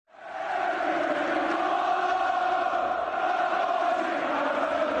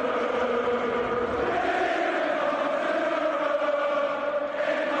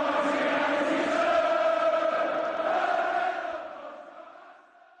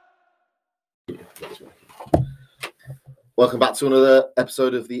Welcome back to another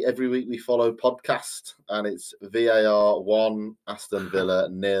episode of the Every Week We Follow podcast, and it's VAR 1, Aston Villa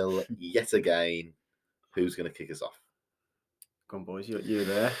 0 yet again. Who's going to kick us off? Come on, boys, you're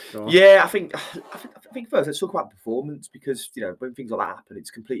there. Yeah, I think first let's talk about performance, because when things like that happen,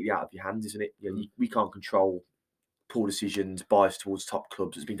 it's completely out of your hands, isn't it? We can't control poor decisions, bias towards top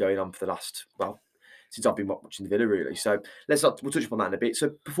clubs. It's been going on for the last since I've been watching the Villa, really. So we'll touch upon that in a bit.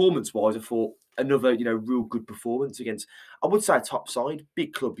 So performance-wise, I thought another real good performance against, I would say, a top side,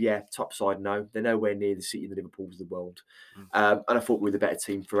 big club. Yeah, top side. No, they're nowhere near the City and the Liverpools of the world. And I thought we were the better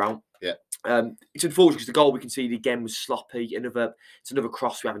team throughout. Yeah. It's unfortunate because the goal we conceded again was sloppy. It's another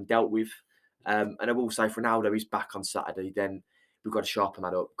cross we haven't dealt with. And I will say, for Ronaldo, he's back on Saturday. Then we've got to sharpen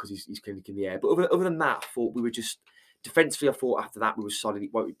that up because he's clinic in the air. But other than that, I thought we were just defensively. I thought after that we were solid.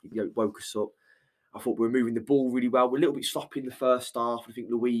 It woke us up. I thought we were moving the ball really well. We're a little bit sloppy in the first half. I think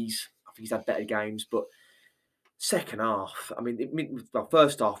he's had better games, but second half,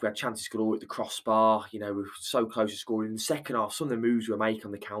 first half we had chances to go at the crossbar. We were so close to scoring. In the second half, some of the moves we were making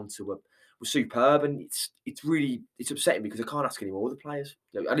on the counter were superb, and it's upsetting because I can't ask any more of the players.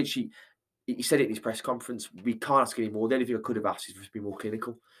 He said it in his press conference. We can't ask any more. The only thing I could have asked is for us to be more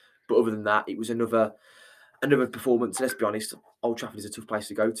clinical. But other than that, it was another performance. Let's be honest, Old Trafford is a tough place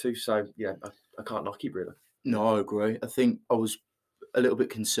to go to. So I can't knock it, really. No, I agree. I think I was a little bit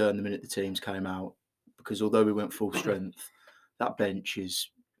concerned the minute the teams came out, because although we went full strength, that bench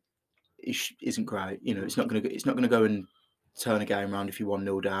isn't great. It's not going to go and turn a game around if you're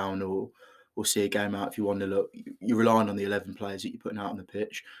 1-0 down, or see a game out if you're 1-0 up. You're relying on the 11 players that you're putting out on the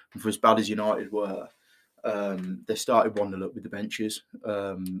pitch. And for as bad as United were, they started 1-0 up with the benches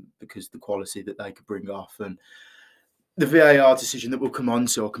because the quality that they could bring off. And the VAR decision that we'll come on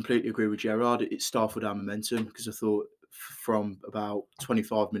to, I completely agree with Gerrard. It stifled our momentum, because I thought from about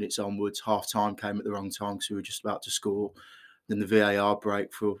 25 minutes onwards, half-time came at the wrong time because we were just about to score. Then the VAR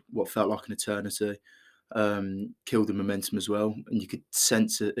break for what felt like an eternity killed the momentum as well. And you could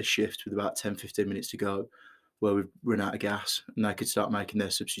sense a shift with about 10-15 minutes to go, where we've run out of gas and they could start making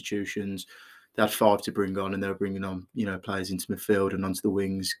their substitutions. They had 5 to bring on, and they were bringing on, players into midfield and onto the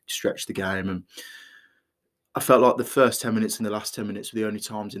wings, stretch the game. And I felt like the first 10 minutes and the last 10 minutes were the only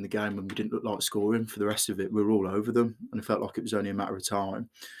times in the game when we didn't look like scoring. For the rest of it, we were all over them, and I felt like it was only a matter of time.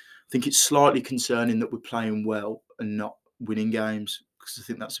 I think it's slightly concerning that we're playing well and not winning games, because I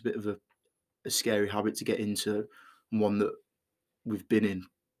think that's a bit of a scary habit to get into, and one that we've been in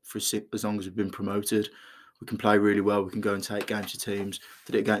for as long as we've been promoted. We can play really well. We can go and take games to teams.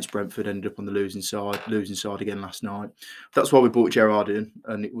 Did it against Brentford, ended up on the losing side again last night. That's why we brought Gerrard in,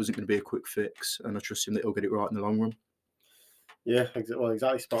 and it wasn't going to be a quick fix. And I trust him that he'll get it right in the long run. Yeah,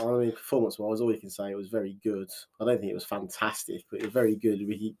 exactly spot on. Performance-wise, all you can say, it was very good. I don't think it was fantastic, but it was very good.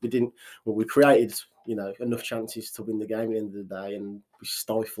 We created, enough chances to win the game at the end of the day, and we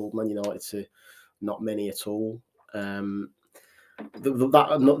stifled Man United to not many at all.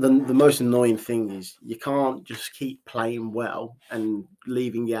 The most annoying thing is you can't just keep playing well and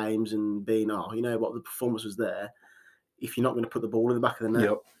leaving games and being, the performance was there, if you're not going to put the ball in the back of the net.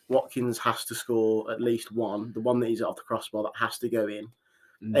 Yep. Watkins has to score at least one. The one that he's off the crossbar, that has to go in.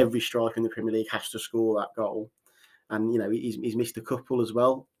 Every striker in the Premier League has to score that goal. And, he's missed a couple as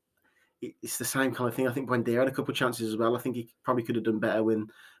well. It's the same kind of thing. I think Buendia had a couple of chances as well. I think he probably could have done better when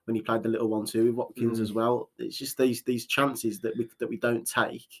he played the little 1-2 with Watkins as well. It's just these chances that we don't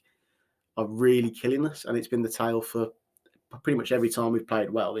take are really killing us, and it's been the tale for pretty much every time we've played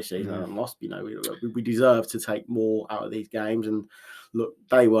well this season and lost. We deserve to take more out of these games, and look,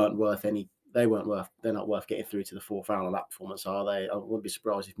 they're not worth getting through to the fourth round on that performance, are they? I wouldn't be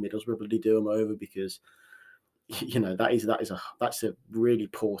surprised if Middlesbrough bloody do them over, because that's a really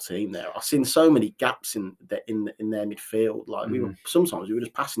poor team there. I've seen so many gaps in their midfield. Like we were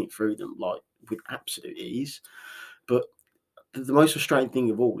just passing it through them like with absolute ease. But the most frustrating thing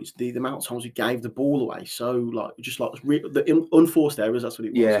of all is the amount of times we gave the ball away. So the unforced errors. That's what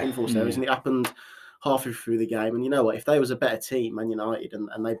it was. Yeah. Unforced errors, and it happened halfway through the game. And you know what? If they was a better team, Man United,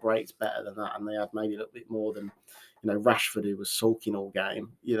 and they braked better than that, and they had maybe a little bit more than Rashford, who was sulking all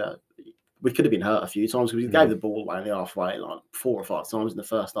game, we could have been hurt a few times, because we gave the ball away in the halfway, like 4 or 5 times in the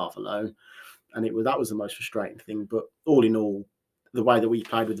first half alone. And that was the most frustrating thing. But all in all, the way that we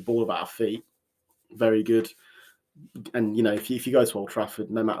played with the ball about our feet, very good. And, if you go to Old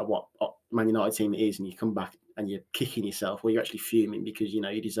Trafford, no matter what Man United team it is, and you come back and you're kicking yourself, you're actually fuming because,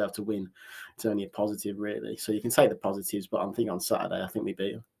 you deserve to win. It's only a positive, really. So you can take the positives, but I think on Saturday, I think we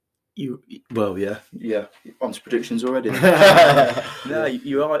beat them. Yeah. On to predictions already. No,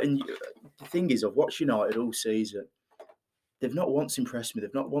 you are. And the thing is, I've watched United all season. They've not once impressed me.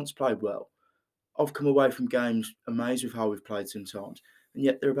 They've not once played well. I've come away from games amazed with how we've played sometimes, and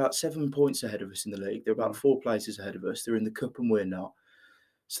yet they're about 7 points ahead of us in the league. They're about 4 places ahead of us. They're in the cup and we're not.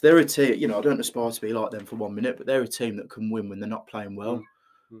 So they're a team. You know, I don't aspire to be like them for 1 minute, but they're a team that can win when they're not playing well,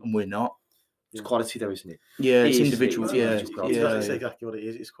 and we're not. It's quality, though, isn't it? Yeah, it's It is, individual. it's Yeah, individual quality. yeah, It's exactly what it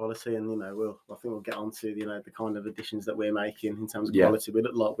is. It's quality, and I think we'll get on to the kind of additions that we're making in terms of quality. We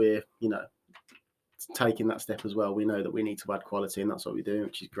look like we're taking that step as well. We know that we need to add quality, and that's what we're doing,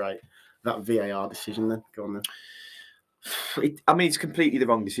 which is great. That VAR decision, then go on then. It's completely the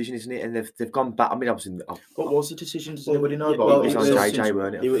wrong decision, isn't it? And they've gone back. I mean, obviously, what was the decision? Does anybody know about? Well, it was on JJ,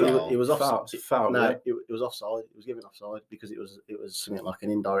 weren't it? It was foul. offside. No, it was offside. It was given offside because it was something like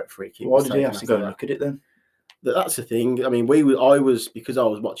an indirect free kick. why did he have to go and look at it then? That's the thing. I mean, because I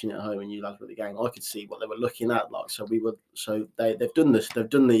was watching it at home and you lads were at the game, I could see what they were looking at. They've done this. They've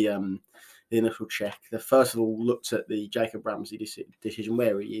done the initial check. They first of all looked at the Jacob Ramsey decision,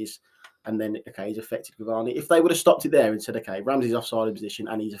 where he is, and then he's affected Cavani. If they would have stopped it there and said, okay, Ramsey's offside in position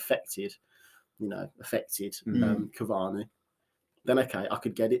and he's affected Cavani, then okay, I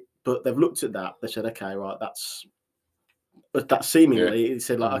could get it. But they've looked at that. They said, okay, right, that seemingly it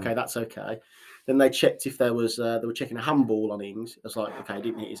said like, okay, that's okay. Then they checked if there was they were checking a handball on Ings. It's like, okay, he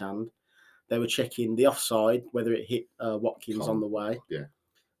didn't hit his hand. They were checking the offside, whether it hit Watkins on the way. Yeah.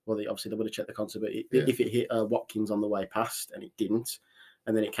 Well, obviously they would have checked the concept, but if it hit Watkins on the way past, and it didn't,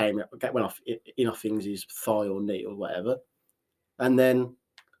 and then it went off in off Ings' thigh or knee or whatever, and then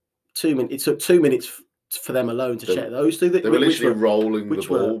 2 minutes. It took 2 minutes for them alone to check those two. They were literally rolling the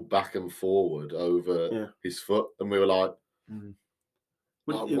ball back and forward over his foot, and we were like.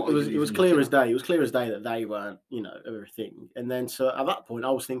 It was clear as day. It was clear as day that they weren't, everything. And then so at that point,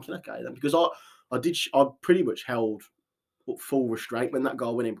 I was thinking, okay, then because I pretty much held full restraint when that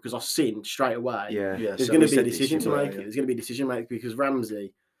goal went in because I seen straight away. Yeah. There's going to be a decision to make. There's going to be a decision to make because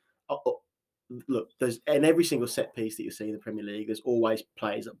Ramsey. Look, there's in every single set piece that you see in the Premier League, there's always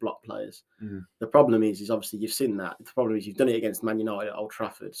players that block players. The problem is obviously you've seen that. The problem is you've done it against Man United at Old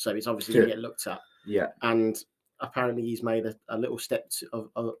Trafford, so it's obviously going to get looked at. Yeah, and apparently he's made a little step of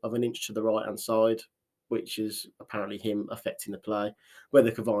an inch to the right hand side, which is apparently him affecting the play.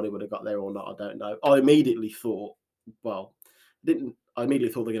 Whether Cavani would have got there or not, I don't know. I immediately thought they're going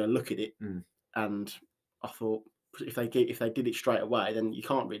to look at it, and I thought if they did it straight away, then you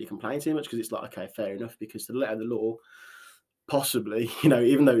can't really complain too much because it's like, okay, fair enough, because to the letter of the law, possibly,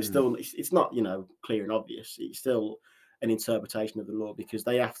 even though it's not clear and obvious, it's still an interpretation of the law because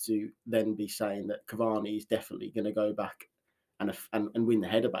they have to then be saying that Cavani is definitely going to go back and win the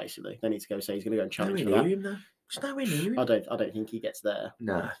header. Basically, they need to go say he's going to go and challenge for that. There's nowhere near him. I don't think he gets there.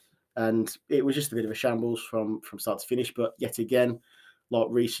 No, and it was just a bit of a shambles from start to finish. But yet again, like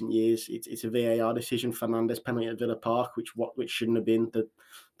recent years, it's a VAR decision. Fernandes penalty at Villa Park, which shouldn't have been.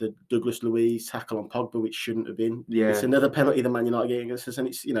 The Douglas Luiz tackle on Pogba, which shouldn't have been. Yeah, it's another penalty the Man United getting against us, and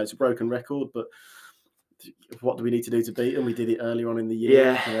it's it's a broken record, but. What do we need to do to beat them? We did it earlier on in the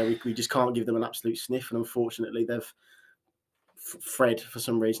year. Yeah. We just can't give them an absolute sniff. And unfortunately, Fred, for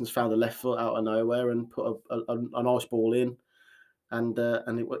some reasons, found a left foot out of nowhere and put a nice ball in. And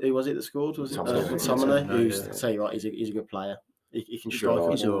who was it that scored? Was it McTominay? Who's, to tell you what, he's a good player. He can strike.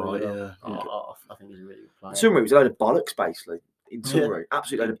 He's all right, I think he's a really good player. In summary, it was a load of bollocks, basically. In summary,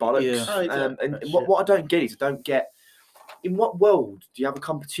 absolute load of bollocks. Yeah. What I don't get is in what world do you have a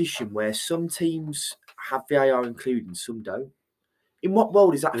competition where some teams have VAR included and some don't? In what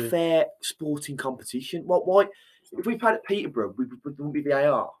world is that a fair sporting competition? Why? If we played at Peterborough, we wouldn't be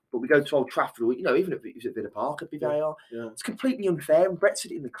VAR, but we go to Old Trafford, or even if it was at Villa Park, it'd be VAR. Yeah. It's completely unfair. And Brett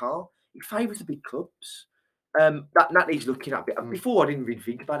said it in the car. It favours the big clubs. That needs looking at. Before I didn't really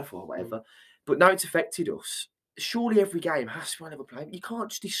think about it or whatever, but now it's affected us. Surely every game has to be another play. You can't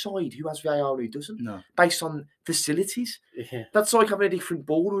just decide who has VAR and who doesn't based on facilities. Yeah. That's like having a different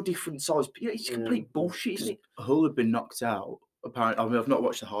ball or a different size. It's complete bullshit, isn't it? Hull had been knocked out. Apparently, I mean, I've not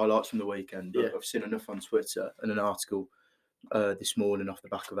watched the highlights from the weekend, but I've seen enough on Twitter and an article this morning off the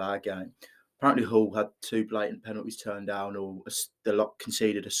back of our game. Apparently, Hull had 2 blatant penalties turned down, or the lot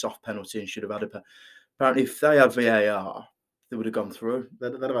conceded a soft penalty and should have had a. Apparently, if they had VAR, they would have gone through.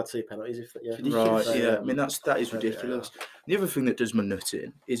 They'd have had 2 penalties. Right, yeah. I mean, that is ridiculous. The other thing that does my nut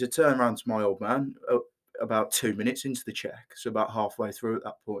in is a turn around to my old man about 2 minutes into the check, so about halfway through at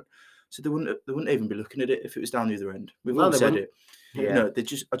that point. So they wouldn't even be looking at it if it was down the other end. We've all said it. Yeah.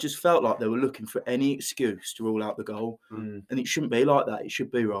 I just felt like they were looking for any excuse to rule out the goal, and it shouldn't be like that. It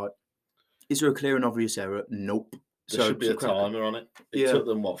should be right. Is there a clear and obvious error? Nope. There should be a timer on it. It took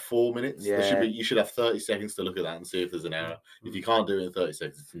them 4 minutes. Yeah. You should have 30 seconds to look at that and see if there's an error. If you can't do it in 30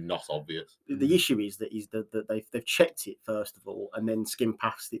 seconds, it's not obvious. The issue is that they've checked it first of all, and then skimmed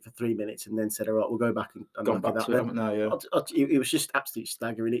past it for 3 minutes, and then said, "All right, we'll go back and look at that." It was just absolutely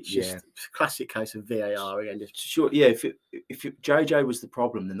staggering. It's just a classic case of VAR again. Sure, yeah. If JJ was the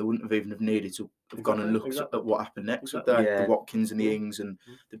problem, then they wouldn't have even needed to have gone and looked at what happened next with the Watkins and the Ings and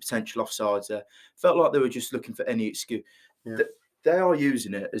the potential offsides there. Felt like they were just looking for any excuse. Yeah. They are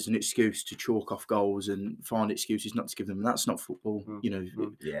using it as an excuse to chalk off goals and find excuses not to give them. And that's not football.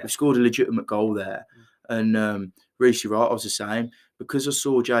 We've scored a legitimate goal there. And Reece, you're right, I was the same. Because I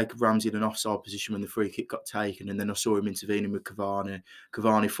saw Jacob Ramsey in an offside position when the free kick got taken, and then I saw him intervening with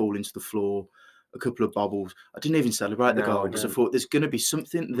Cavani falling to the floor, a couple of bobbles. I didn't even celebrate the goal because I thought there's going to be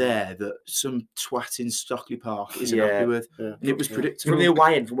something there that some twat in Stockley Park isn't happy with. And it was predictable. From the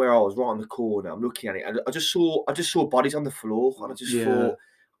away end, from where I was, right on the corner, I'm looking at it, and I just saw bodies on the floor, and I just thought,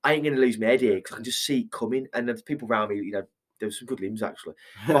 I ain't going to lose my head here because I can just see it coming. And the people around me, there was some good limbs actually.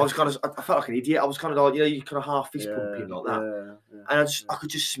 But I was I felt like an idiot. I was kind of like, you kind of half fist pumping like that, and I could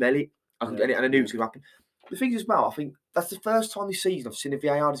just smell it. And I knew it was going to happen. The thing is, Mal, I think that's the first time this season I've seen a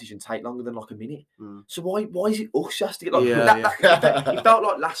VAR decision take longer than like a minute. So why is it us has to get like it felt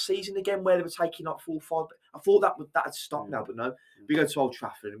like last season again where they were taking like 4 or 5. I thought that had stopped now, but no. We go to Old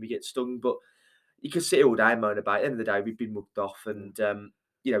Trafford and we get stung. But you can sit here all day and moan about it. At the end of the day, we've been mugged off, and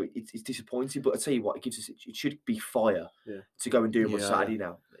it's disappointing. But I tell you what, it should be fire to go and do it on Saturday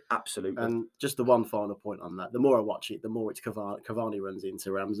now. Absolutely. And just the one final point on that: the more I watch it, the more it's Cavani runs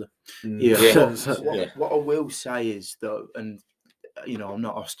into Ramsey. What I will say is though, and I'm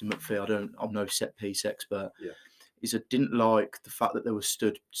not Austin McPhee. I'm no set piece expert. Is I didn't like the fact that they were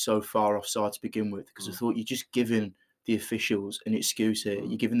stood so far offside to begin with, because I thought you're just giving the officials an excuse here.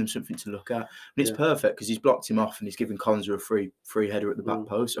 You're giving them something to look at, and it's perfect because he's blocked him off and he's giving Konza a free header at the back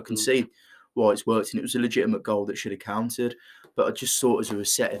post. I can see why it's worked, and it was a legitimate goal that should have counted. But I just thought as we were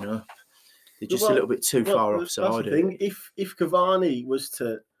setting up, they're just a little bit too far offside. That's the thing. If Cavani was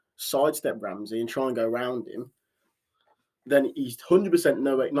to sidestep Ramsey and try and go around him, then he's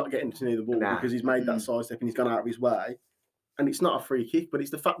 100% not getting to near the ball because he's made that sidestep and he's gone out of his way. And it's not a free kick, but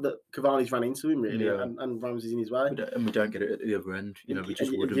it's the fact that Cavani's ran into him really, and Ramsey's in his way. And we don't get it at the other end. We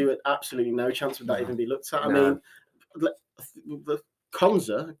just wouldn't. You had absolutely no chance of that even be looked at. I mean, the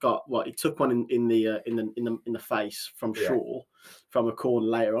Konza got he took one in the face from Shaw from a corner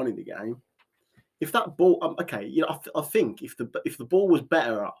later on in the game. If that ball, I think if the ball was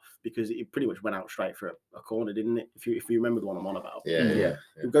better off, because it pretty much went out straight for a corner, didn't it? If you remember the one I'm on about, it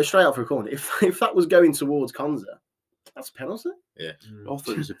would go straight out for a corner. If that was going towards Konza, that's a penalty. Yeah, I thought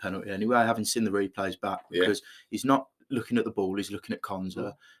it was a penalty anyway. I haven't seen the replays back because he's not looking at the ball, he's looking at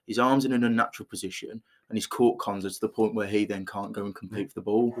Konza. His arm's in an unnatural position, and he's caught Konza to the point where he then can't go and compete for the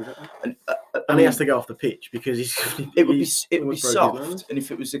ball. And he has to go off the pitch because it would be soft. And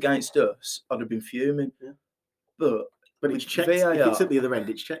if it was against us, I'd have been fuming. Yeah. But it's checked. VAR, if it's at the other end,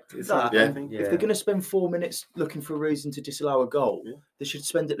 it's checked. If they're going to spend 4 minutes looking for a reason to disallow a goal, they should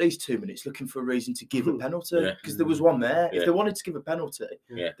spend at least 2 minutes looking for a reason to give a penalty. Because there was one there. If they wanted to give a penalty,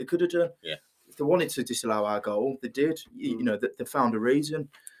 they could have done. Yeah. If they wanted to disallow our goal, they did. They found a reason.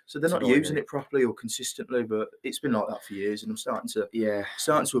 So they're not using it properly or consistently, but it's been like that for years, and I'm starting to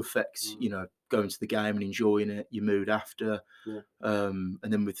affect, going to the game and enjoying it, your mood after. And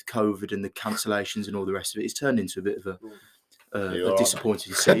then with COVID and the cancellations and all the rest of it, it's turned into a bit of a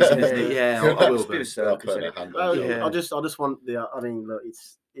disappointing season, isn't it? Yeah, I will be. I just want the. I mean, look,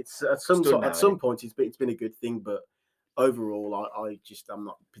 it's at some point it's been a good thing, but overall, I'm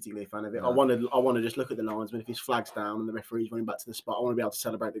not particularly a fan of it. No. I want to just look at the linesman. If his flag's down and the referee's running back to the spot, I want to be able to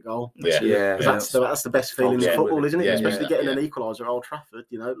celebrate the goal. That's the best feeling in football, isn't it? Especially getting an equaliser at Old Trafford.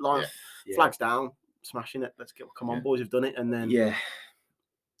 Flag's down, smashing it. Come on, boys, we've done it. And then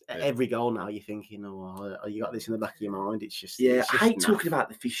every goal now, you're thinking, you got this in the back of your mind. It's just I hate talking about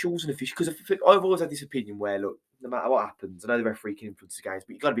the officials because I've always had this opinion where, look, no matter what happens, I know the referee can influence the games,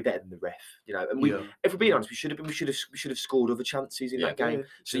 but you've got to be better than the ref, And if we're being honest, we should have scored other chances in that game.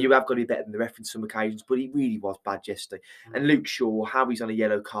 So you have got to be better than the ref in some occasions. But he really was bad yesterday. And Luke Shaw, how he's on a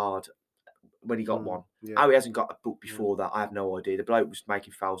yellow card when he got one, how he hasn't got a book before that, I have no idea. The bloke was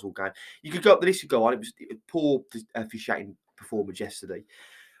making fouls all game. The list could go on. It was poor officiating performance yesterday.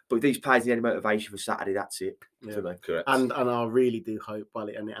 But if these players need any motivation for Saturday, that's it for me. Correct. And I really do hope,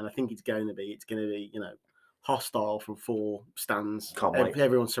 and I think it's going to be, hostile from 4 stands. Can't wait.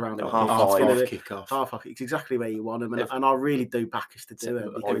 Everyone's surrounded. Half It's five. gonna be- Kick-off. half. It's exactly where you want them, and I really do back us to do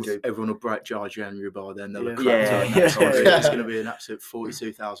it. Because Everyone will break January by then. They'll have Yeah. cracked on. Yeah. It's going to be an absolute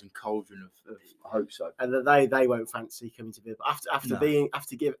 42,000 cauldron of I hope so. and they won't fancy coming to Villa. After we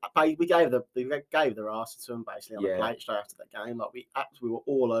gave their arse to them basically on the Yeah. plate straight after that game. Like we were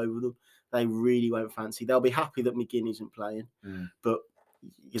all over them. They really won't fancy. They'll be happy that McGinn isn't playing, but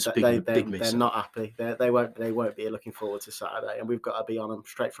It's a they're big miss. not happy. They won't be looking forward to Saturday, and we've got to be on them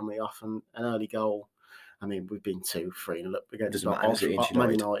straight from the off. And an early goal. I mean, we've been 2-3 up against Doesn't matter, is it,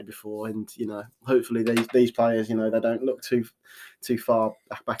 Man United before, and hopefully these players, they don't look too far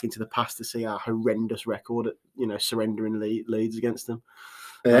back into the past to see our horrendous record at surrendering leads against them.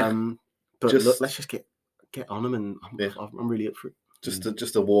 Yeah. But look, let's just get on them, and I'm really up for it.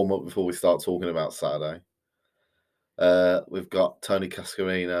 Just a warm up before we start talking about Saturday. We've got Tony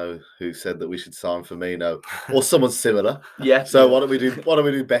Cascarino, who said that we should sign Firmino or someone similar. Yeah. So why don't we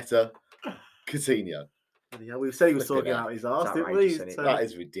do better? Coutinho. Yeah, we said he was Flipping talking hell. out his arse, didn't we? outrageous, isn't it? So, That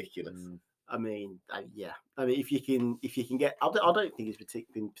is ridiculous. I mean, if you can get, I don't think he's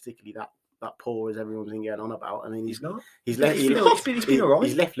been particularly that poor as everyone's been going on about. I mean, He's not. He's been all right.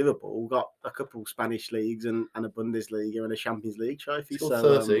 He's left Liverpool, got a couple Spanish leagues and a Bundesliga and a Champions League trophy. He's So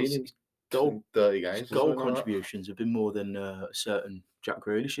got 13 in goal 30 games. goal something like that. contributions have been more than a certain Jack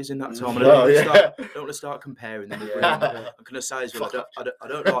Grealish is in that time. Oh, I yeah. don't want to start comparing them. Yeah. I'm going to say as well, I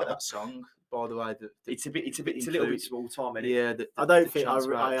don't like that song. By the way, It's a little bit small time. Isn't it? yeah. I don't the think chance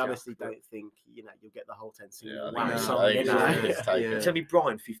about I Jack. honestly don't think you'll get the whole 10 singing. Yeah, I Wow, think song, I think you know. it's taken. Yeah. It's only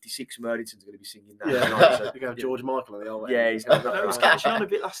Brian 56 Murdington's going to be singing that. Yeah, tonight, so- we can have George Michael on the old Yeah, he's got No, it was catching on a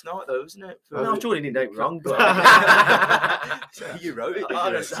bit last night, though, wasn't it? No, Jordan didn't know it wrong. But So you wrote it. I didn't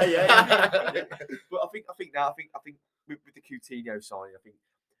you? don't say, yeah. But I think with the Coutinho signing, I think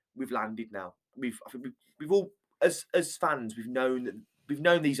we've landed now. We've all as fans we've known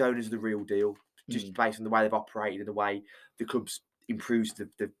these owners are the real deal, just based on the way they've operated and the way the club's improved.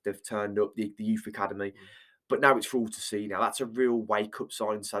 They've turned up the youth academy. But now it's for all to see. Now that's a real wake-up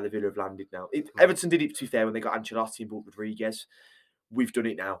sign. So the Villa have landed now. Everton did it, to be fair, when they got Ancelotti and bought Rodriguez. We've done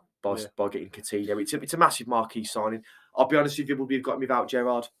it now by getting Coutinho. It's a massive marquee signing. I'll be honest with you, would we have got him without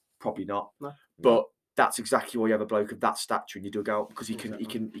Gerrard? Probably not. No. But that's exactly why you have a bloke of that stature in your dugout, because he can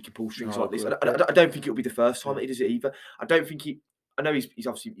pull strings No, like this. I I don't think it'll be the first time that he does it either. I don't think I know he's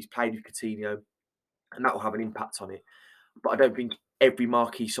played with Coutinho, and that will have an impact on it. But I don't think every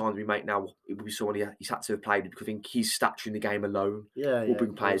marquee sign we make now it will be someone he's had to have played with, because I think his stature in the game alone will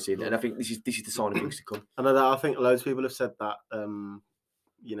bring players in, and I think this is the sign of things to come. I know that. I think loads of people have said that.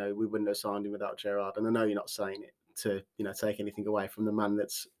 We wouldn't have signed him without Gerrard, and I know you're not saying it to take anything away from the man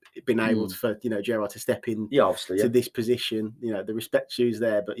that's been able to Gerrard to step in Obviously, to this position. The respect shoes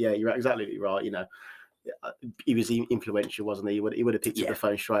there, but yeah, you're exactly right. He was influential, wasn't he? He would have picked up the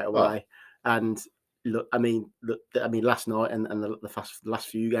phone straight away. And look, I mean, last night and the last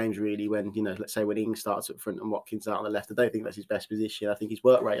few games really, when let's say when Ings starts up front and Watkins out on the left, I don't think that's his best position. I think his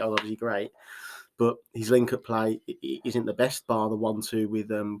work rate is obviously great, but his link-up play isn't the best, bar the 1-2 with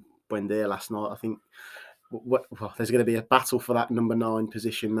Buendia last night. I think there's going to be a battle for that number 9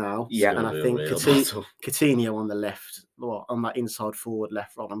 position now. Yeah, and I think Coutinho on the left, on that inside forward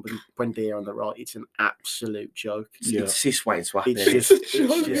left, and Buendia on the right, it's an absolute joke. It's assist waiting to happen. It's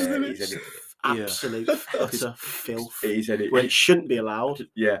just absolute utter filth. It is, isn't it? When it shouldn't be allowed.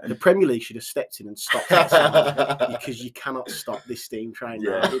 Yeah. The Premier League should have stepped in and stopped that because you cannot stop this steam train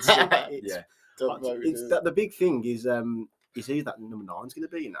now. The big thing is who that number 9's going to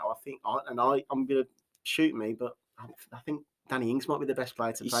be now. I think, I'm going to shoot me, but I think Danny Ings might be the best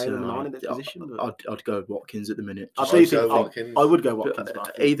player to play number 9 in that position. But I'd go Watkins at the minute. I would go Watkins.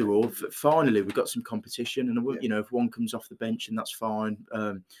 Either or. Finally, we've got some competition, and if one comes off the bench, and that's fine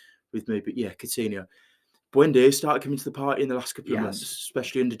with me. But yeah, Coutinho. Buendia started coming to the party in the last couple of months,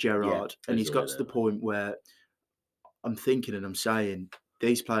 especially under Gerrard, and he's got to the point where I'm thinking and I'm saying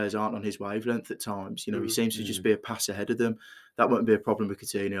these players aren't on his wavelength at times. He seems to just be a pass ahead of them. That won't be a problem with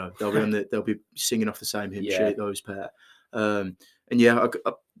Coutinho. They'll be singing off the same hymn sheet, those pair. I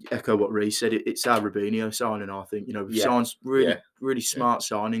echo what Reece said. It's our Robinho signing. I think we've signed really smart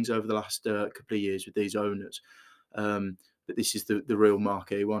signings over the last couple of years with these owners. But this is the real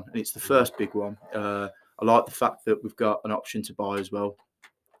marquee one, and it's the first big one. I like the fact that we've got an option to buy as well,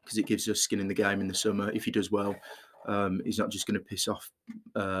 because it gives us skin in the game in the summer. If he does well, he's not just going to piss off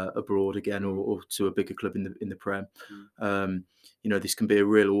abroad again or to a bigger club in the Prem. This can be a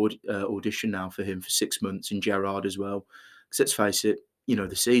real audition now for him for 6 months in Gerrard as well. Because let's face it,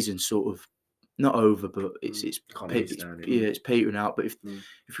 the season's sort of not over, but it's Kind of is now, isn't it? yeah, it's petering out. But if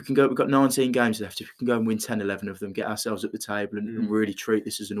we can go, we've got 19 games left. If we can go and win 10, 11 of them, get ourselves at the table and really treat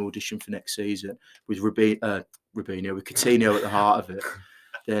this as an audition for next season with Coutinho at the heart of it,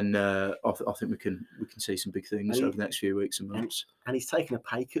 then I think we can see some big things over the next few weeks and months. And he's taking a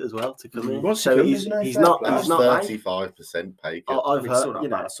pay cut as well to come in. wants to So come, he's isn't he? he's not 35% pay cut. I've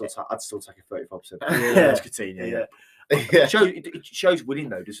heard, I'd still take a 35%. Yeah. It's Coutinho, yeah. Yeah. It shows winning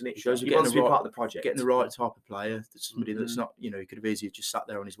though, doesn't it? Shows he we're wants to getting be the part of the project. Getting the right type of player, somebody that's not, he could have easily just sat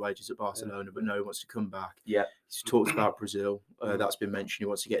there on his wages at Barcelona, but no, he wants to come back. Yeah, He's talked about Brazil. That's been mentioned. He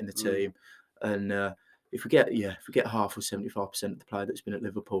wants to get in the team, and if we get half or 75% of the player that's been at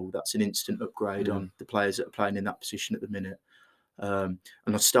Liverpool, that's an instant upgrade on the players that are playing in that position at the minute. And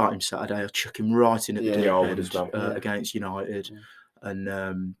I'd start him Saturday. I'll chuck him right in at the deep end as well. Against United,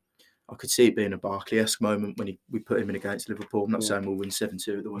 and I could see it being a Barkley-esque moment when we put him in against Liverpool. I'm not saying we'll win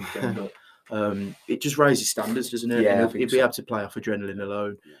 7-2 at the weekend, but it just raises standards, doesn't it? Yeah, he'll be able to play off adrenaline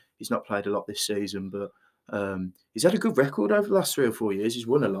alone. Yeah. He's not played a lot this season, but he's had a good record over the last 3 or 4 years. He's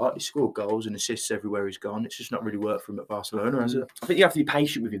won a lot. He's scored goals and assists everywhere he's gone. It's just not really worked for him at Barcelona, has it? I think you have to be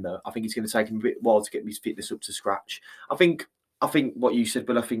patient with him, though. I think it's going to take him a bit while to get his fitness up to scratch. I think what you said,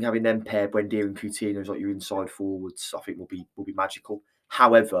 but I think having them paired Buendia and Coutinho as like your inside forwards, I think will be magical.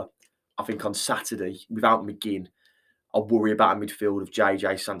 However, I think on Saturday, without McGinn, I worry about a midfield of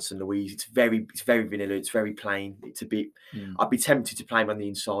JJ, Sanson, Luiz. It's very vanilla. It's very plain. It's a bit. I'd be tempted to play him on the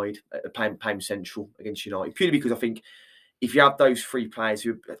inside, play him central against United, purely because I think if you have those 3 players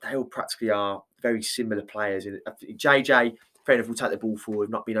they all practically are very similar players. JJ, fair enough, will take the ball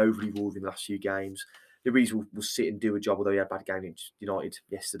forward, not been overly involved in the last few games. Luiz will sit and do a job, although he had a bad game against United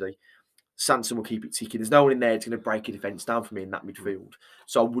yesterday. Sanson will keep it ticking. There's no one in there that's going to break a defence down for me in that midfield.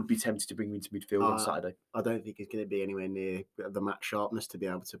 So I would be tempted to bring him into midfield on Saturday. I don't think it's going to be anywhere near the match sharpness to be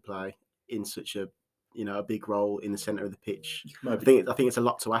able to play in such a big role in the centre of the pitch. I think it's a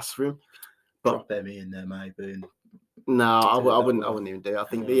lot to ask for him. But drop Emi in there maybe. No, I wouldn't even do it. I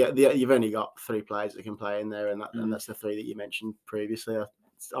think you've only got 3 players that can play in there, and that's the 3 that you mentioned previously. We're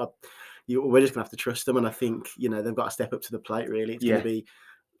just going to have to trust them, and I think they've got to step up to the plate. Really, it's going to be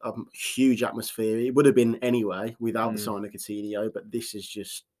a huge atmosphere. It would have been anyway without the sign of Coutinho, but this has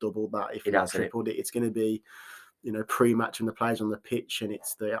just doubled that, if not tripled it. It's going to be, pre-match when the players on the pitch, and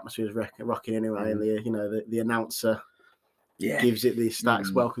it's the atmosphere is rocking anyway, and the announcer gives it the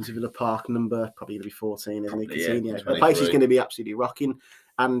stacks. Welcome to Villa Park, number probably going to be 14, isn't it? Coutinho. The place is going to be absolutely rocking,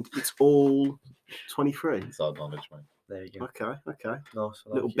 and it's all 23. Inside knowledge, mate. There you go. Okay. Nice.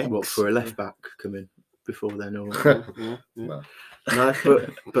 Little bit. What for a left back coming before then? Or No,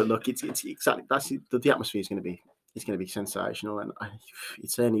 but look, it's exactly that's the atmosphere is going to be. It's going to be sensational, and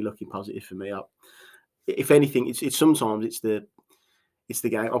it's certainly looking positive for me. If anything, it's sometimes it's the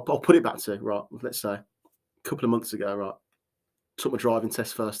game. I'll put it back to right. Let's say a couple of months ago, right. Took my driving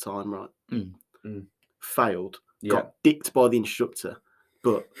test first time, right. Failed. Got dicked by the instructor.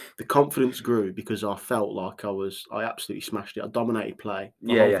 But the confidence grew because I felt like I absolutely smashed it. I dominated play.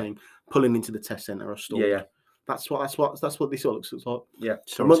 The whole thing. Pulling into the test centre, I stalled. Yeah. That's what this all looks like. Yeah.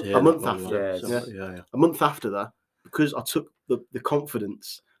 A month after that, because I took the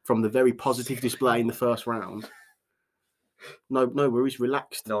confidence from the very positive display in the first round. No worries,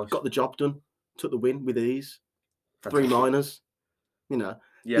 relaxed. Nice. Got the job done. Took the win with ease. 3 minors.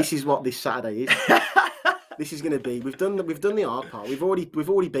 This is what this Saturday is. This is going to be. We've done the hard part. We've already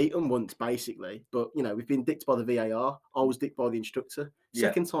beat them once, basically. But we've been dicked by the VAR. I was dicked by the instructor.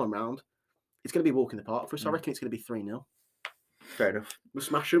 Second time round, it's going to be a walk in the park for us. I reckon it's going to be 3-0. Fair enough. We'll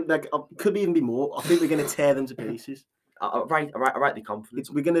smash them. Could even be more. I think we're going to tear them to pieces. I rate the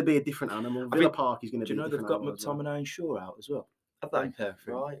confidence. We're going to be a different animal. Villa Park is going to be. Do you know they've got McTominay and Shaw out as well? Have they?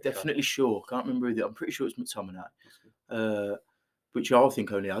 Right. Definitely Shaw. Can't remember who. I'm pretty sure it's McTominay. Which I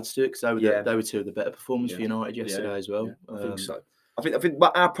think only adds to it because they were 2 of the better performers for United yesterday as well. Yeah, I think so. I think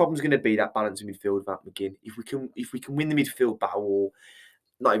our problem's going to be that balance in midfield without McGinn. If we can win the midfield battle, or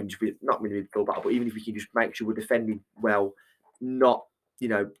not win the midfield battle, but even if we can just make sure we're defending well, not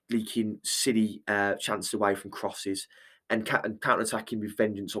leaking silly chances away from crosses and counter attacking with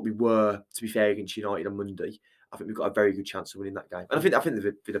vengeance, like we were, to be fair, against United on Monday. I think we've got a very good chance of winning that game, and I think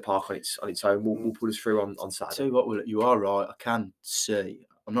the Villa Park on its own will put us through on Saturday. Tell you what, Will, you are right. I can see.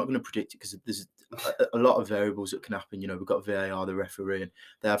 I'm not going to predict it because there's a lot of variables that can happen. We've got VAR, the referee, and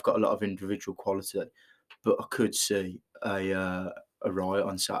they have got a lot of individual quality. But I could see a riot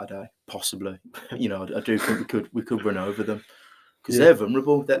on Saturday, possibly. I do think we could run over them because they're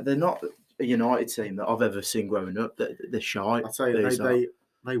vulnerable. They're not a United team that I've ever seen growing up. They're shy. I tell you,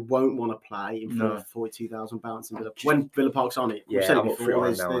 they won't want to play in front No. of 42,000 bounce in Villa. When Villa Park's on it, we've Yeah, said it I'm up for it before.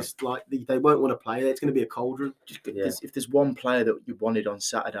 right now, There's like they won't want to play. It's going to be a cauldron. If there's one player that you wanted on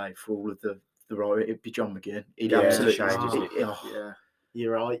Saturday for all of the right, it'd be John McGinn. He'd Yeah, absolutely shame, isn't it? Yeah,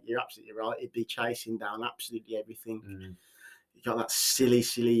 you're right. You're absolutely right. He'd be chasing down absolutely everything. He got that silly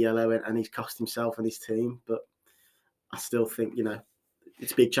yellow, and he's cost himself and his team. But I still think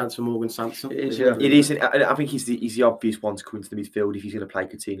it's a big chance for Morgan Sanson. It is. And I think he's the obvious one to come into the midfield if he's going to play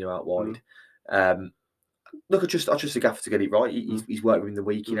Coutinho out wide. Look, I trust the gaffer to get it right. He's worked with him in the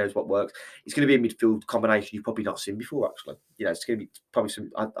week. He knows what works. It's going to be a midfield combination you've probably not seen before. Actually, it's going to be probably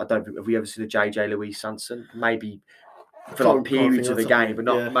some. I don't think have we ever seen a JJ Louis Sanson? Maybe for like periods of the game, but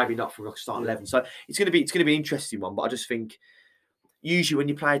not maybe not for start 11. So it's going to be an interesting one. But I just think usually when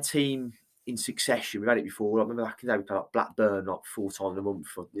you play a team in succession, we've had it before. I remember back in the day we played like Blackburn like 4 times a month.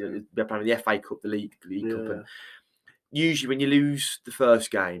 They're playing the FA Cup, the League Cup, and usually when you lose the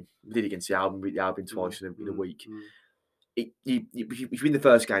first game, we did against the Albion, beat the Albion twice in a week. If you win the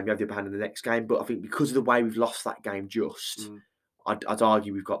first game, you have the upper hand in the next game. But I think because of the way we've lost that game, I'd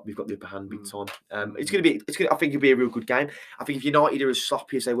argue we've got the upper hand big time. I think it'll be a real good game. I think if United are as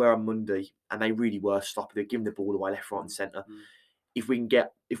sloppy as they were on Monday, and they really were sloppy, they're giving the ball away left, right, and centre. If we can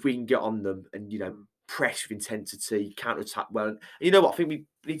get on them and press with intensity, counter attack well, and you know what, I think we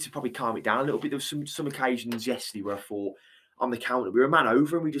need to probably calm it down a little bit. There was some occasions yesterday where I thought on the counter we were a man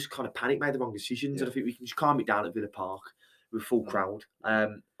over and we just kind of panicked, made the wrong decisions. And I think we can just calm it down at Villa Park with a full crowd.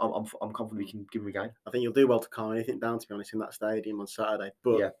 I'm confident we can give them a game. I think you'll do well to calm anything down, to be honest, in that stadium on Saturday.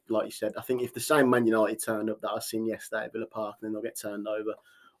 But like you said, I think if the same Man United turn up that I've seen yesterday at Villa Park, then they'll get turned over.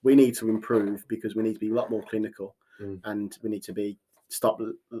 We need to improve because we need to be a lot more clinical and we need to stop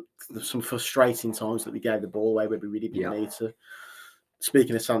some frustrating times that we gave the ball away where we really didn't need to.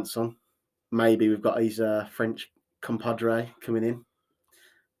 Speaking of Sanson, maybe we've got his French compadre coming in.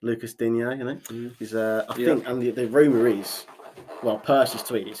 Lucas Digne, He's, I think, and the rumour is, well, Percy's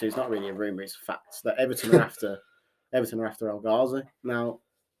tweeted, so it's not really a rumour, it's facts, that Everton are after El Ghazi. Now,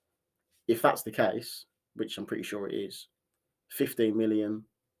 if that's the case, which I'm pretty sure it is, 15 million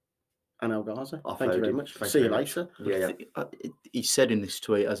and El Ghazi. Thank you very much. See you later. He said in this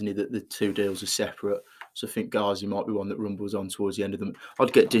tweet, hasn't he, that the two deals are separate. So I think Ghazi might be one that rumbles on towards the end of them.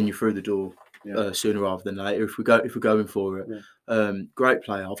 I'd get Digne through the door sooner rather than later if we're going for it. Great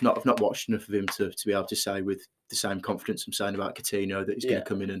player. I've not watched enough of him to be able to say with the same confidence I'm saying about Coutinho that he's going to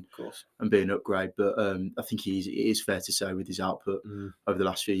come in and be an upgrade. But I think it is fair to say with his output over the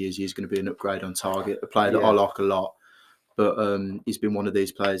last few years, he is going to be an upgrade on target. A player that I like a lot. But he's been one of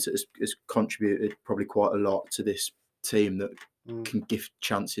these players that has contributed probably quite a lot to this team that can gift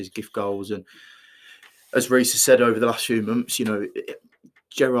chances, gift goals. And as Reece has said over the last few months,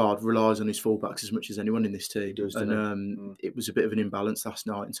 Gerrard relies on his fullbacks as much as anyone in this team. It was a bit of an imbalance last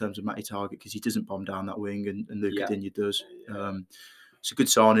night in terms of Matty Targett because he doesn't bomb down that wing and Luca Digne does. It's a good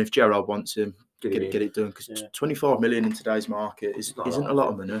sign. If Gerrard wants him, get it done because 25 million in today's market isn't a lot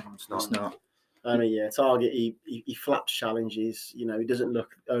of money. It's not. I mean, Targett, he flaps challenges. He doesn't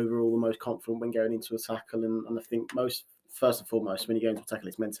look overall the most confident when going into a tackle. And I think first and foremost, when you go into a tackle,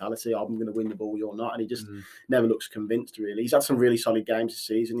 it's mentality. I'm going to win the ball, you're not. And he just never looks convinced, really. He's had some really solid games this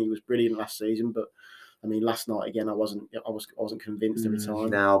season. He was brilliant last season. But, I mean, last night, again, I wasn't convinced every time.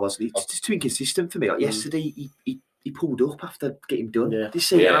 No, I wasn't. It's just too inconsistent for me. Like yesterday, he pulled up after getting done. I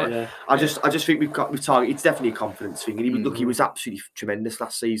just think with Targett, it's definitely a confidence thing. And he was absolutely tremendous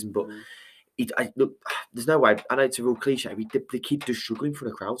last season, but look, there's no way. I know it's a real cliche. The kid does struggle in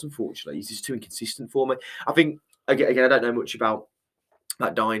front of crowds. Unfortunately, he's just too inconsistent for me. I think again, I don't know much about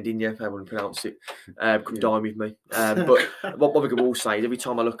that Digne, Digne, if I want to pronounce it. Come dine with me. But what we can all say is every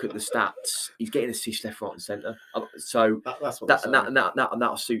time I look at the stats, he's getting assists left, right, and centre. So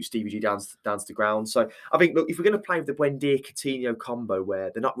that'll suit Stevie G down to the ground. So I think, look, if we're going to play with the Buendia Coutinho combo, where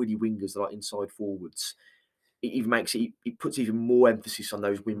they're not really wingers, they're like inside forwards. It even makes it. It puts even more emphasis on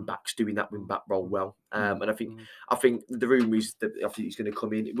those wing backs doing that wing back role well. And I think the rumour is that I think he's going to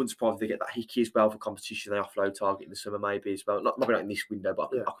come in. It wouldn't surprise if they get that Hickey as well for competition. They offload Targett in the summer maybe as well. Maybe not in this window,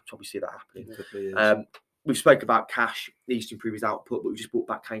 but I could probably see that happening. We've spoken about Cash needs to improve his output, but we've just brought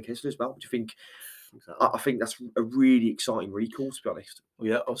back Kane Kessler as well. What do you think? Exactly. I think that's a really exciting recall, to be honest.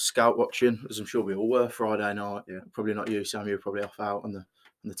 Well, I was scout watching, as I'm sure we all were Friday night. Probably not you, Sam. You were probably off out on the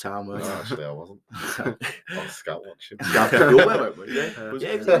town. No, actually, I wasn't. I was scout watching.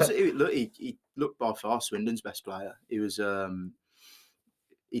 He looked by far Swindon's best player. He was.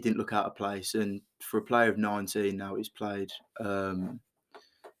 He didn't look out of place, and for a player of 19 now, he's played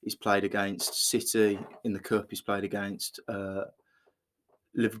against City in the cup. He's played against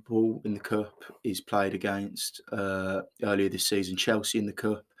Liverpool in the Cup. He's played against earlier this season Chelsea in the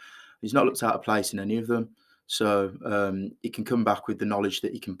Cup. He's not looked out of place in any of them. So he can come back with the knowledge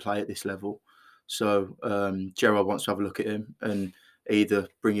that he can play at this level. So Gerrard wants to have a look at him and either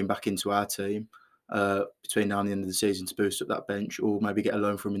bring him back into our team between now and the end of the season to boost up that bench, or maybe get a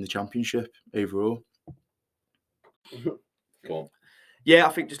loan from him in the Championship, either or. Go on. Yeah, I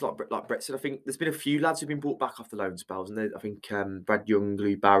think just like Brett said, I think there's been a few lads who've been brought back off the loan spells, and I think Brad Young,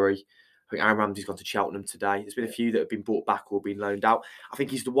 Lou Barry, I think Aaron Ramsey's gone to Cheltenham today. There's been a few that have been brought back or been loaned out. I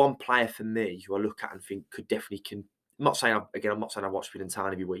think he's the one player for me who I look at and think could definitely I'm not saying I watch Swindon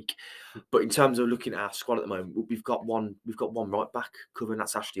Town every week, but in terms of looking at our squad at the moment, we've got one right back covering.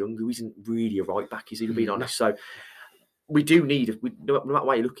 That's Ashley Young, who isn't really a right back, is he, to be honest. So we do need, no matter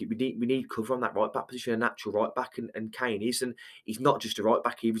where you look at it, we need cover on that right back position, a natural right back, and Kane is, and he's not just a right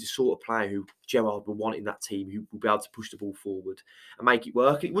back, he's the sort of player who Gerrard will want in that team, who will be able to push the ball forward and make it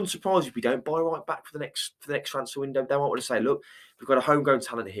work. It wouldn't surprise if we don't buy a right back for the next transfer window. They might want to say, look, we've got a homegrown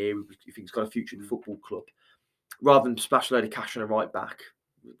talent here, we think he's got a future in the football club. Rather than splash a load of cash on a right back,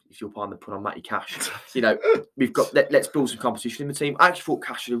 if you're pardon the put on Matty Cash, we've got let's build some competition in the team. I actually thought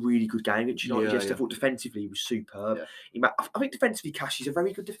Cash had a really good game against United yesterday. I thought defensively he was superb. Yeah. I think defensively Cash is a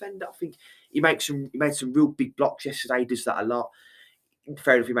very good defender. I think he made some real big blocks yesterday. He does that a lot.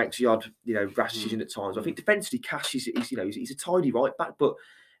 Fair enough, he makes the odd rash decision at times. I think defensively Cash is he's a tidy right back, but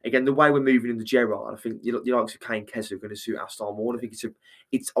again, the way we're moving in the Gerrard, I think the likes of Kane Kessler are going to suit our style more. I think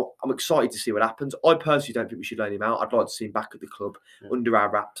I'm excited to see what happens. I personally don't think we should loan him out. I'd like to see him back at the club under our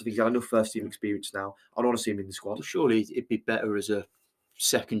wraps. I think he's had enough first team experience now. I don't want to see him in the squad. Surely it'd be better as a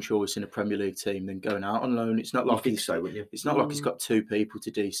second choice in a Premier League team than going out on loan. It's not like he's got two people to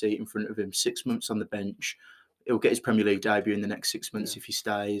de-seat in front of him. 6 months on the bench. He'll get his Premier League debut in the next 6 months if he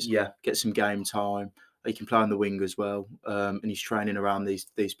stays. Yeah, get some game time. He can play on the wing as well, and he's training around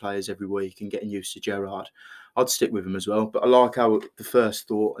these players every week and getting used to Gerrard. I'd stick with him as well. But I like how the first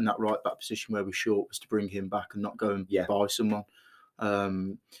thought in that right back position where we're short was to bring him back and not go and buy someone,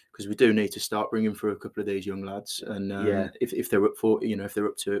 because we do need to start bringing through a couple of these young lads. And if they're up for if they're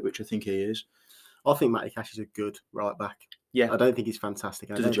up to it, which I think he is. I think Matty Cash is a good right back. Yeah, I don't think he's fantastic.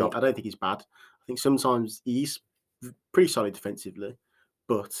 I don't think he's bad. I think sometimes he's pretty solid defensively.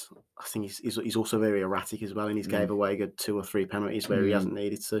 But I think he's also very erratic as well, and he's gave away good 2 or 3 penalties where he hasn't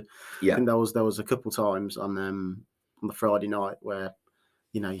needed to. Yeah, I think there was a couple of times on the Friday night where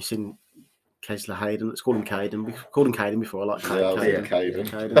you've seen Kessler Hayden. Let's call him Caden. We've called him Caden before. I like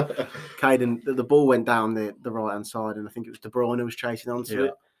Caden. Caden. The ball went down the right hand side, and I think it was De Bruyne who was chasing onto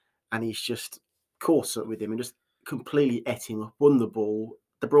it, and he's just caught up with him and just completely ate him up. Won the ball.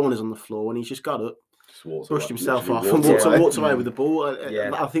 De Bruyne is on the floor, and he's just got up. Brushed himself off and walked away with the ball.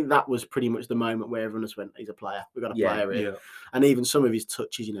 I think that was pretty much the moment where everyone just went, he's a player. We've got a player here. And even some of his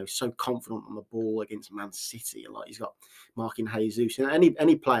touches, so confident on the ball against Man City. Like he's got marking Jesus.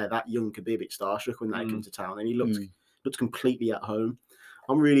 Any player that young could be a bit starstruck when they come to town. And he looks completely at home.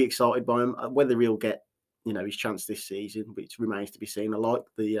 I'm really excited by him. Whether he'll get his chance this season, which remains to be seen. I like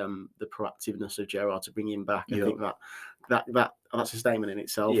the proactiveness of Gerrard to bring him back. I think that's a statement in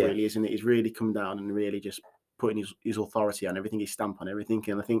itself, really, isn't it? He's really come down and really just putting his authority on everything, his stamp on everything.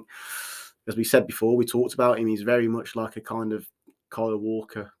 And I think, as we said before, we talked about him. He's very much like a kind of Kyle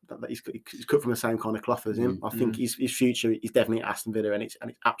Walker. That he's cut from the same kind of cloth as him. I think his future is definitely at Aston Villa, and it's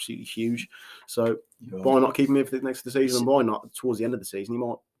absolutely huge. So why not keep him here for the next of the season? And why not towards the end of the season? He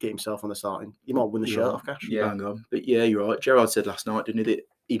might get himself on the starting. He might win the shirt off Cash. Yeah, hang on. But yeah, you're right. Gerrard said last night, didn't he, that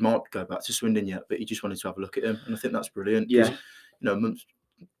he might go back to Swindon yet, but he just wanted to have a look at him, and I think that's brilliant. Yeah,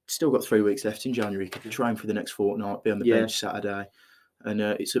 still got 3 weeks left in January. He could train for the next fortnight, be on the bench Saturday, and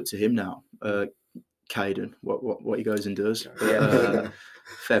it's up to him now. Caden, what he goes and does.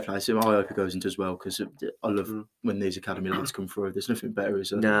 Fair play to him. I hope he goes and does well, because I love when these academy lads come through. There's nothing better,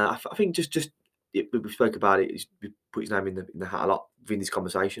 is there? Nah, I think just we spoke about it. We put his name in the hat a lot in this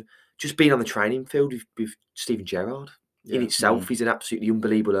conversation. Just being on the training field with Steven Gerrard in itself is an absolutely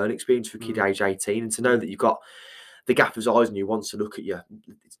unbelievable learning experience for a kid age 18, and to know that you've got the gaffer's eyes on you, wants to look at you.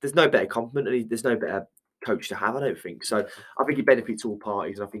 There's no better compliment, and there's no better coach to have, I don't think. So I think it benefits all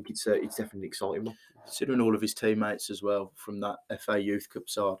parties, and I think it's definitely an exciting one. Considering all of his teammates as well from that FA Youth Cup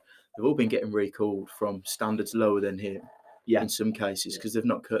side, they've all been getting recalled from standards lower than him in some cases, because they've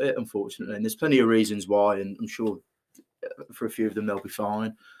not cut it, unfortunately. And there's plenty of reasons why, and I'm sure for a few of them they'll be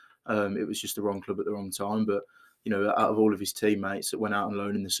fine. It was just the wrong club at the wrong time. But out of all of his teammates that went out on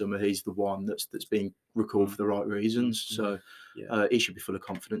loan in the summer, he's the one that's being recalled for the right reasons. So he should be full of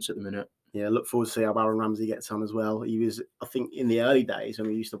confidence at the minute. Yeah, look forward to see how Aaron Ramsey gets on as well. He was, I think, in the early days when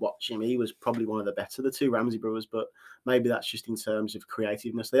we used to watch him, he was probably one of the better, the two Ramsey brothers. But maybe that's just in terms of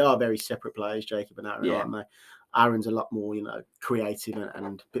creativeness. They are very separate players, Jacob and Aaron, aren't they? Aaron's a lot more, creative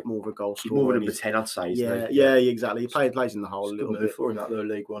and a bit more of a goal He's scorer. more of a number 10, I'd say. Isn't he? Yeah, exactly. He plays in the hole a Good little move bit. for him, that little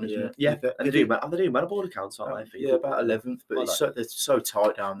League One, isn't it? Yeah, and they do man ball accounts, aren't they? I think? Yeah, about 11th, but Are they're so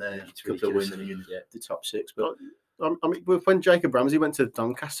tight down there. It's A couple of ridiculous. wins and you're in the top 6. But I mean, when Jacob Ramsey went to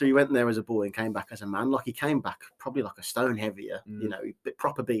Doncaster, he went there as a boy and came back as a man. Like, he came back probably like a stone heavier.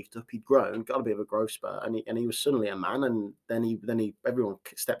 Proper beefed up. He'd grown, got a bit of a growth spurt, and he was suddenly a man. And then everyone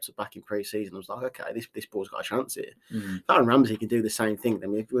stepped up back in pre-season. I was like, okay, this boy's got a chance here. If Aaron Ramsey can do the same thing,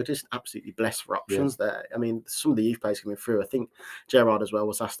 then we're just absolutely blessed for options there. I mean, some of the youth players coming through. I think Gerrard as well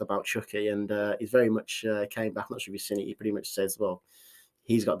was asked about Chucky, and he's very much came back. I'm not sure if you've seen it. He pretty much says, well,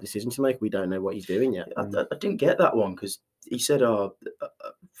 he's got a decision to make. We don't know what he's doing yet. I didn't get that one because he said,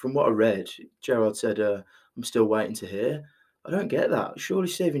 from what I read, Gerrard said, I'm still waiting to hear. I don't get that. Surely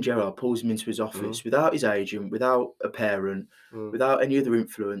Steven Gerrard pulls him into his office without his agent, without a parent, without any other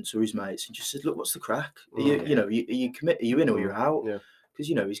influence or his mates, and just said, look, what's the crack? Are you commit? Are you in or you're out? Yeah. Because,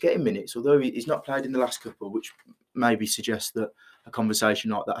 he's getting minutes, although he's not played in the last couple, which maybe suggests that a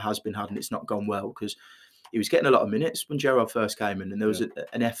conversation like that has been had and it's not gone well, because he was getting a lot of minutes when Gerrard first came in, and there was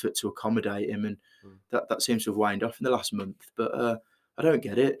an effort to accommodate him, and that seems to have waned off in the last month. But I don't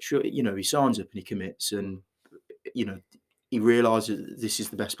get it. Sure, he signs up and he commits, and he realises that this is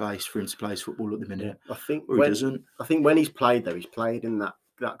the best place for him to play his football at the minute. I think or he doesn't. I think when he's played though, he's played in that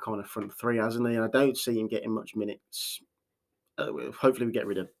kind of front three, hasn't he? And I don't see him getting much minutes. Hopefully, we get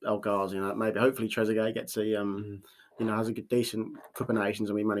rid of El Ghazi. Maybe hopefully Trezeguet gets has a good decent Cup of Nations,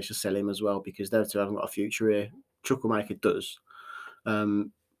 and we manage to sell him as well, because those two haven't got a future here. Chukwuemeka does,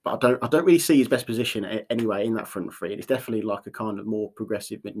 but I don't really see his best position anyway in that front three. It's definitely like a kind of more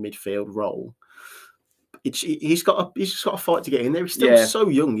progressive midfield role. He's got a fight to get in there. He's still so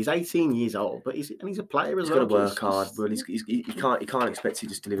young. He's 18 years old, but he's a player as well. He's got to work hard. Well, he can't expect to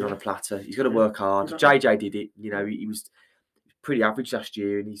just deliver on a platter. He's got to work hard. JJ did it. He was pretty average last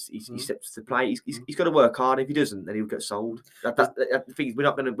year, and he steps to play. He's got to work hard. If he doesn't, then he'll get sold. The thing is, we're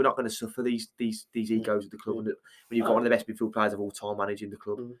not going to suffer these egos of the club. And when you've got one of the best midfield players of all time managing the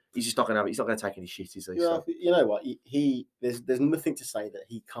club, he's just not going to he's not going to take any shit, is he? Yeah, you know what? There's nothing to say that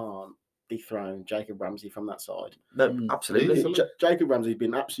he can't dethrone Jacob Ramsey from that side. No, absolutely. Jacob Ramsey's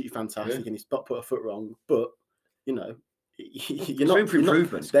been absolutely fantastic, and he's put a foot wrong, but you're not room for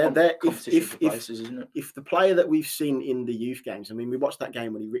improvement. If the player that we've seen in the youth games, I mean, we watched that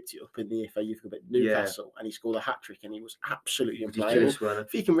game when he ripped it up in the FA Youth Cup at Newcastle, and he scored a hat trick, and he was absolutely unplayable.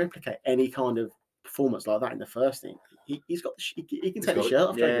 If he can replicate any kind of performance like that in the first thing, he can take the shirt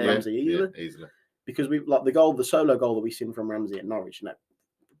off Jacob Ramsey easily. Because we like the solo goal that we've seen from Ramsey at Norwich.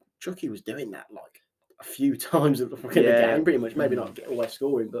 Chucky was doing that like a few times at the game, pretty much. Maybe not always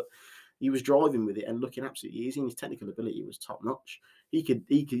scoring, but he was driving with it and looking absolutely easy. And his technical ability was top notch.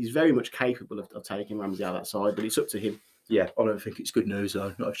 He's very much capable of taking Ramsey out that side, but it's up to him. Yeah, I don't think it's good news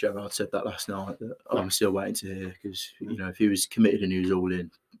though. Not if Gerrard said that last night. I'm still waiting to hear, because if he was committed and he was all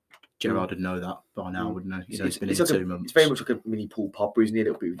in, Gerrard would know that by now, wouldn't he? It's been in 2 months. It's very much like a mini Paul Pogba, isn't it? A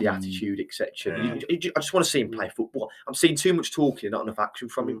little bit with the attitude, etc. I just want to see him play football. I'm seeing too much talking, not enough action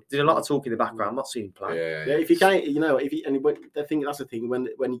from him. There's a lot of talking in the background. I'm not seeing him play. Yeah, if you can't, that's the thing. When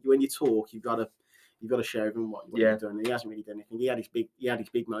you talk, you've got to share with him what you're doing. He hasn't really done anything. He had his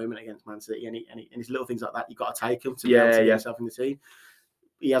big moment against Man City, and his little things like that. You've got to take him to be able to get yourself in the team.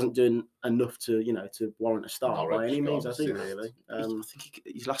 He hasn't done enough to warrant a start by any means, I think, really. I think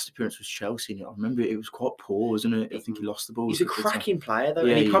his last appearance was Chelsea. I remember it was quite poor, wasn't it? I think he lost the ball. He's a cracking player, though.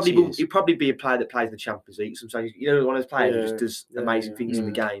 Yeah, and he'd probably be a player that plays in the Champions League sometimes. One of those players who just does amazing things in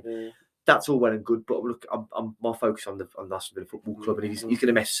the game. Yeah. That's all well and good, but look, I'm more focused on the Aston Villa Football Club, and he's going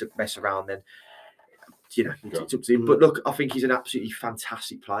to mess around then. It's up to him. But look, I think he's an absolutely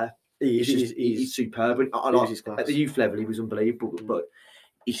fantastic player. He's superb. At the youth level, he was unbelievable, but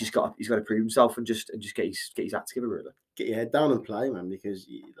he's got to prove himself and just get his act together, really. Get your head down and play, man, because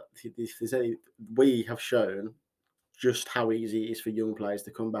we have shown just how easy it is for young players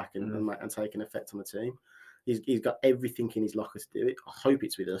to come back and take an effect on the team. He's got everything in his locker to do it. I hope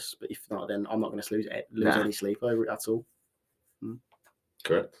it's with us, but if not, then I'm not going to lose any sleep over it at all.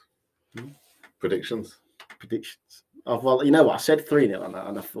 Correct. Predictions. Oh, well, you know what? I said 3-0 on that,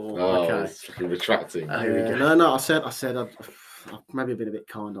 and I thought, okay. You're retracting. No, I said I've maybe been a bit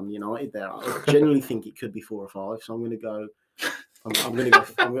kind on United there. I genuinely think it could be 4 or 5, so I'm going to go. I'm going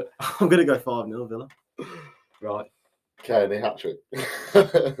to go 5-0 Villa. Right. Kenny hat trick.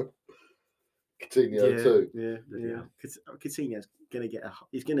 Coutinho too. Yeah, Bloody yeah. hell. Coutinho's gonna get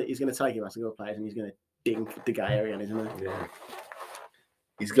he's gonna take him as a good player, and he's gonna dink De Gea again, isn't he? Yeah.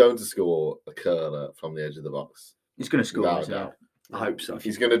 He's going to score a curler from the edge of the box. He's going to score. Without a isn't he? doubt. I hope so.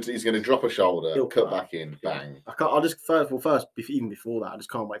 He's gonna drop a shoulder, He'll cut play. back in, bang. I'll just even before that, I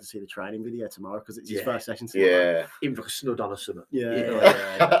just can't wait to see the training video tomorrow because it's his Yeah. first session tomorrow. Yeah. Even like a snud on or something. Yeah.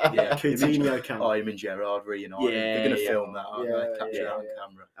 Yeah. Coutinho camp. Oh, him and Gerrard reunited. Yeah, They're going to yeah. film that, aren't Yeah, they? Capture yeah, that on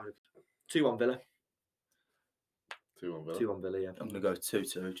yeah. camera. 2-1 Villa. 2-1 Villa. 2-1 Villa, yeah. I'm going to go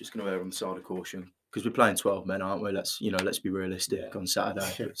 2-2. Just going to err on the side of caution because we're playing 12 men, aren't we? Let's be realistic Yeah. on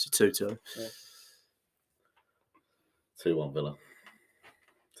Saturday. Yeah. It's a 2-2. 2-1 Villa.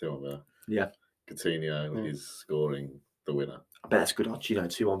 2-1 Villa. Yeah. Coutinho is scoring the winner. I bet that's good odds.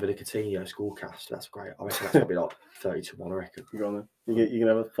 2-1 Villa Coutinho scorecast. That's great. I reckon that's probably like 30-1, I reckon. Go on then. You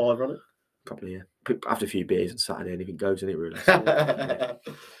gonna have a 5 on it? Probably, yeah. After a few beers on Saturday, anything goes, isn't it, really?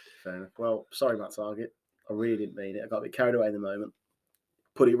 Fair enough. Well, sorry, Matt Target. I really didn't mean it. I got a bit carried away in the moment.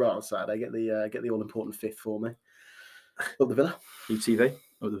 Put it right on Saturday. Get the all important fifth for me. Up the Villa. UTV.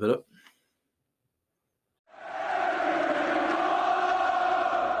 Up the Villa.